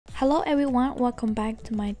Hello everyone, welcome back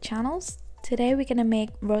to my channels. Today we're gonna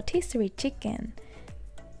make rotisserie chicken.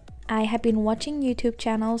 I have been watching YouTube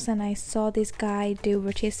channels and I saw this guy do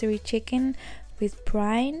rotisserie chicken with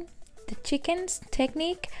brine the chicken's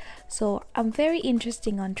technique, so I'm very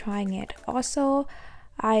interested on trying it. Also,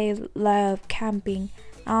 I love camping.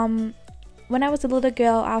 When I was a little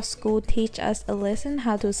girl, our school teach us a lesson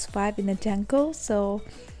how to survive in the jungle, so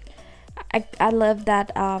I love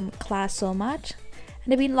that class so much.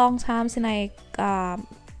 And it's been a long time since I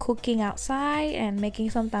cooking outside and making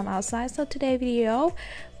somtam outside, so today video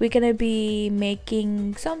we're gonna be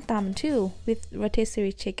making somtam too with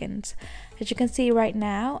rotisserie chickens. As you can see right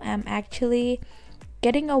now, I'm actually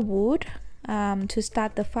getting a wood to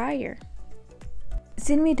start the fire.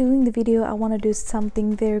 Since we're doing the video, I want to do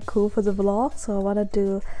something very cool for the vlog, so I want to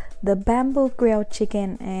do the bamboo grilled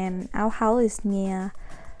chicken, and our house is near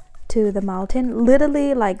to the mountain,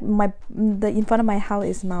 literally like in front of my house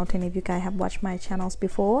is mountain. If you guys have watched my channels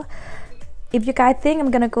before, if you guys think I'm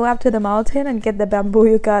gonna go up to the mountain and get the bamboo,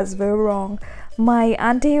 you guys very wrong. My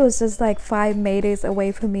auntie was just like 5 meters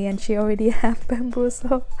away from me and she already have bamboo,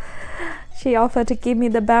 so she offered to give me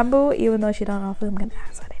the bamboo. Even though she don't offer, I'm gonna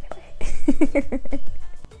ask her anyway.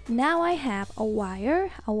 Now I have a wire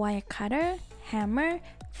cutter, hammer,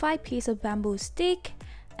 5 pieces of bamboo stick,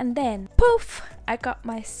 and then poof, I got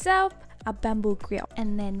myself a bamboo grill.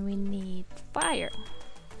 And then we need fire.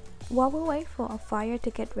 While we wait for a fire to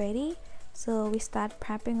get ready, so we start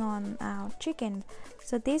prepping on our chicken.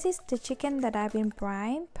 So this is the chicken that I've been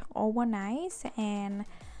brined overnight, and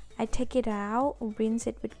I take it out, rinse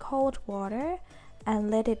it with cold water and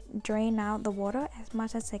let it drain out the water as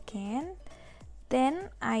much as I can. Then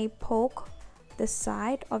I poke the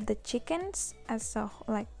side of the chickens as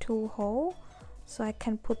like 2 holes, so I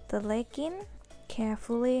can put the leg in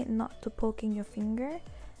carefully, not to poke in your finger.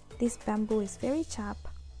 This bamboo is very sharp.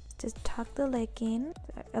 Just tuck the leg in,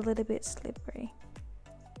 a little bit slippery.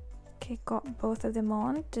 Okay, got both of them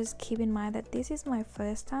on. Just keep in mind that this is my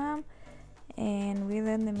first time and we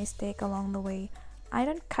learn the mistake along the way. I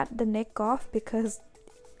don't cut the neck off because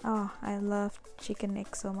I love chicken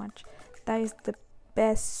neck so much. That is the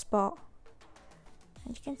best spot.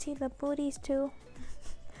 And you can see the booties too.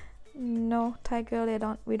 No, Thai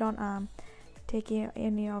girl, we don't take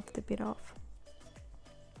any of the bit off.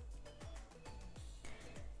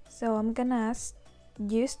 So I'm gonna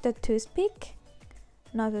use the toothpick,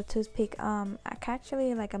 not the toothpick,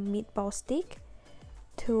 actually like a meatball stick,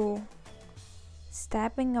 to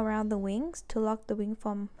stabbing around the wings to lock the wing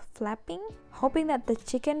from flapping, hoping that the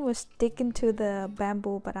chicken will stick into the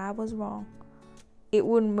bamboo, but I was wrong. It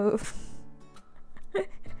wouldn't move.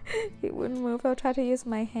 It wouldn't move. I'll try to use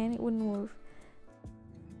my hand, it wouldn't move.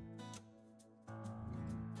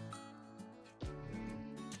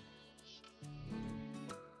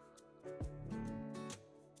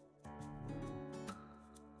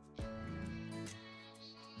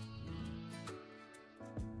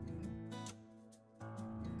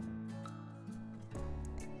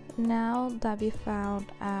 Now that we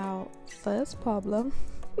found our first problem,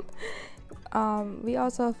 we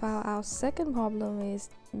also found our second problem is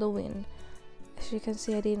the wind. As you can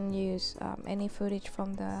see, I didn't use any footage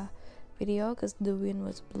from the video because the wind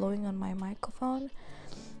was blowing on my microphone.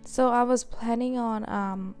 So I was planning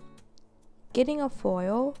on getting a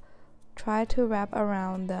foil, try to wrap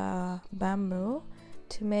around the bamboo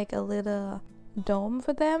to make a little dome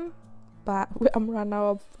for them, but I'm running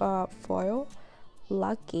out of foil.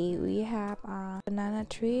 Lucky we have a banana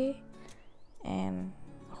tree, and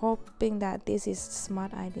hoping that this is a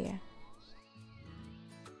smart idea.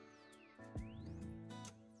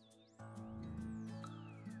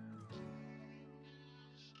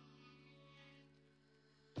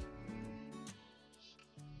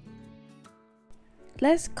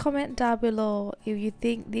 Let's comment down below if you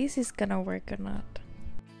think this is gonna work or not.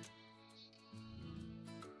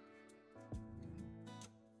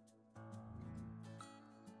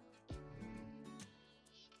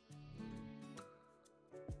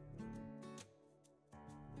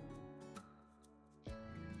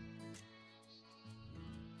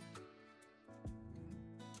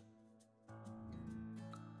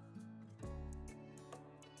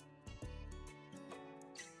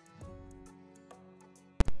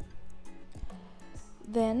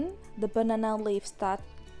 Then the banana leaf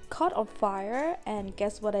caught on fire, and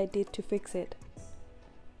guess what I did to fix it?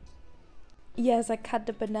 Yes, I cut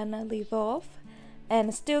the banana leaf off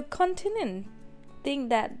and still continue think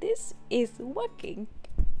that this is working.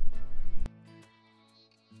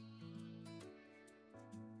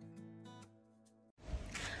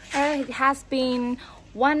 It has been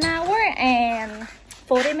 1 hour and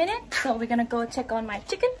 40 minutes, so we're gonna go check on my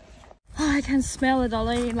chicken. Oh, I can smell it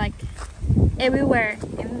already, like everywhere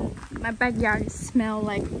in my backyard. It smells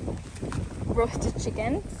like roasted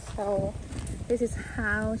chicken. So this is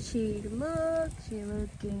how she looks. She's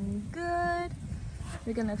looking good.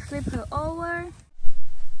 We're gonna flip her over.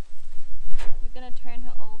 We're gonna turn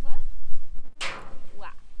her over.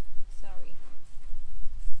 Wow, sorry.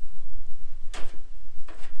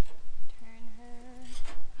 Turn her.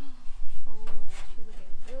 Oh, she's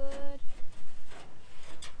looking good.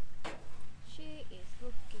 She is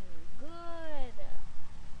looking good.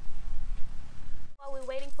 While we're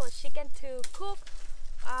waiting for chicken to cook,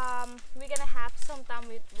 we're gonna have some time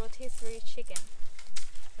with rotisserie chicken.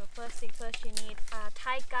 So first thing first, you need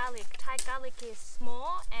Thai garlic. Thai garlic is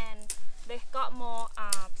small and they got more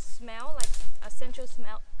smell, like essential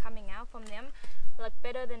smell coming out from them, like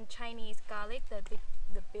better than Chinese garlic, the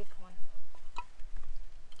big one.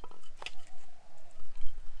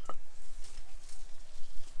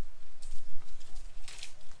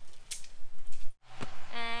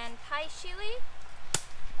 And Thai chili,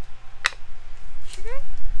 sugar.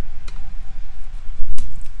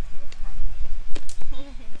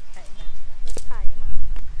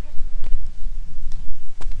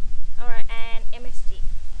 Alright, and MSG.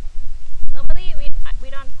 Normally we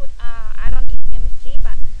don't put I don't eat MSG,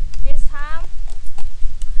 but this time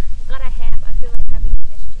gotta have. I feel like having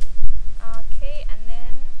MSG. Okay, and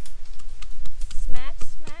then smash.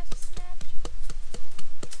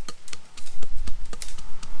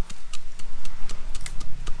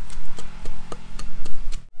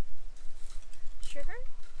 Sugar.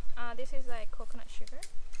 This is like coconut sugar.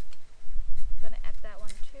 Gonna add that one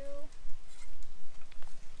too.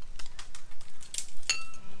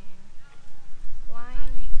 And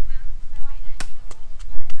lime.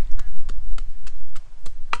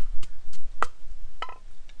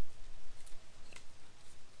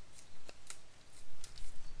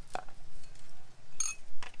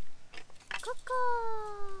 Cocoa.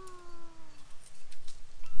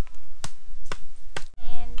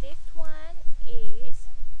 And this one is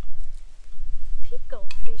pickle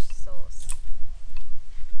fish sauce.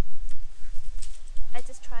 I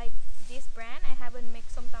just tried this brand. I haven't made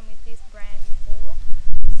something with this brand before.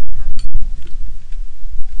 Let's see how it goes.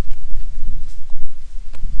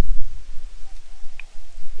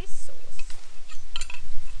 This sauce.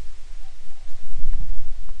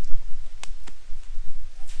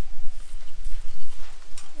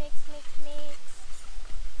 Mix.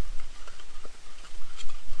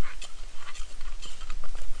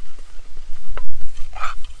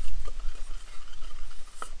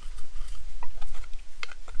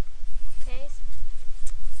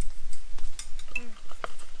 Okay.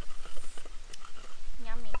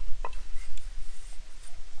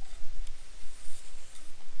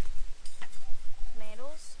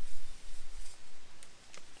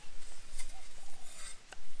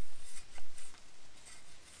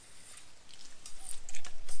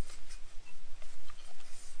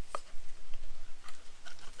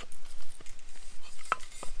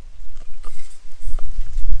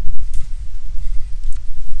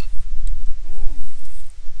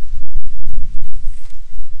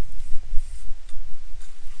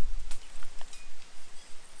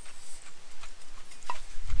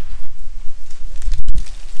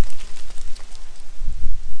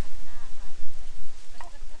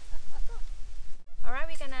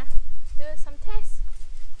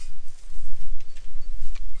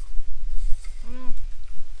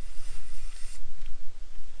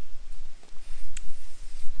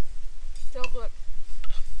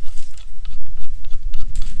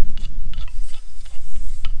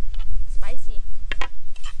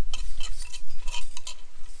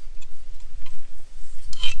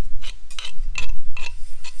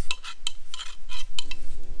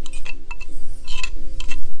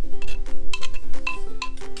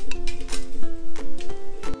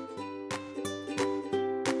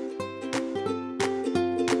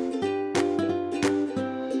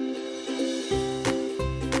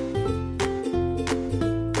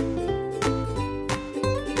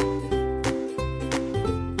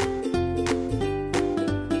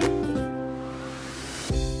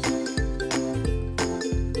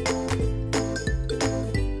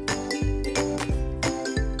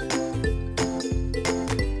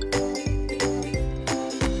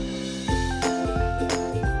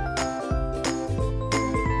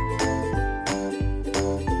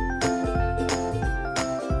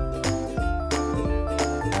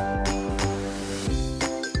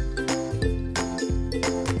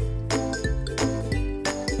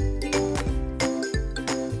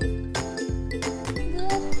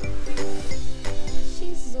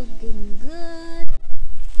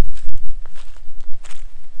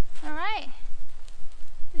 Alright,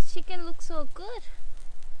 the chicken looks so good.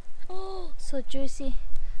 Oh, so juicy.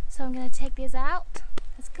 So I'm gonna take this out.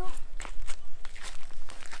 Let's go.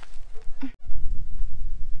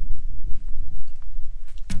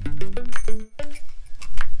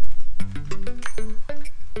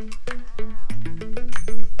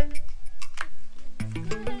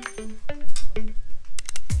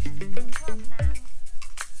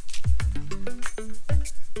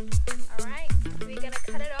 Alright, we're gonna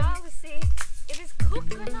cut it off and see if it's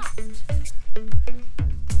cooked or not.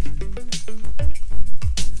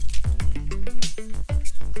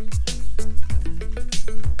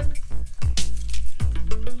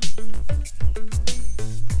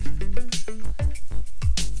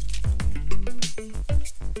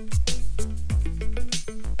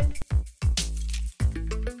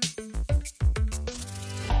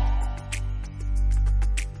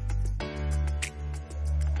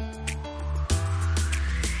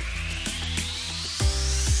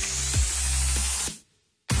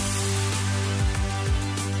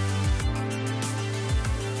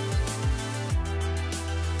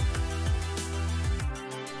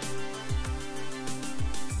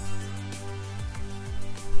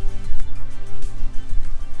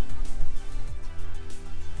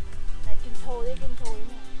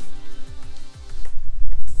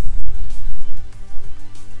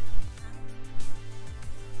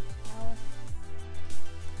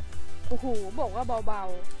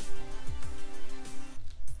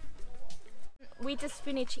 We just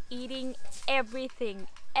finished eating everything.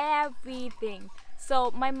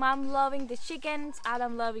 So my mom loving the chickens,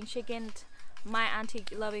 Adam loving chicken, my auntie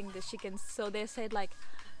loving the chickens. So they said like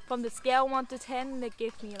from the scale 1 to 10 they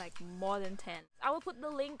give me like more than 10. I will put the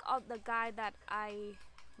link of the guy that I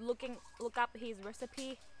look up his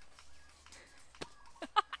recipe.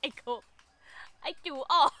 I do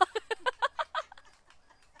all.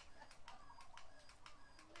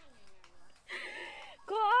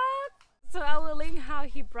 So I will link how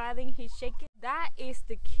he brining his chicken. That is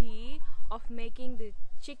the key of making the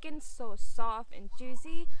chicken so soft and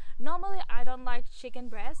juicy. Normally I don't like chicken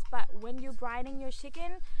breast, but when you're brining your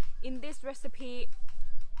chicken in this recipe,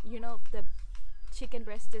 you know, the chicken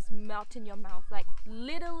breast just melt in your mouth, like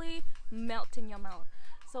literally melt in your mouth.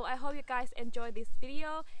 So I hope you guys enjoy this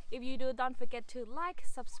video. If you do, don't forget to like,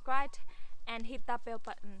 subscribe and hit that bell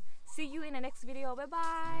button. See you in the next video. Bye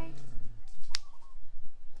bye.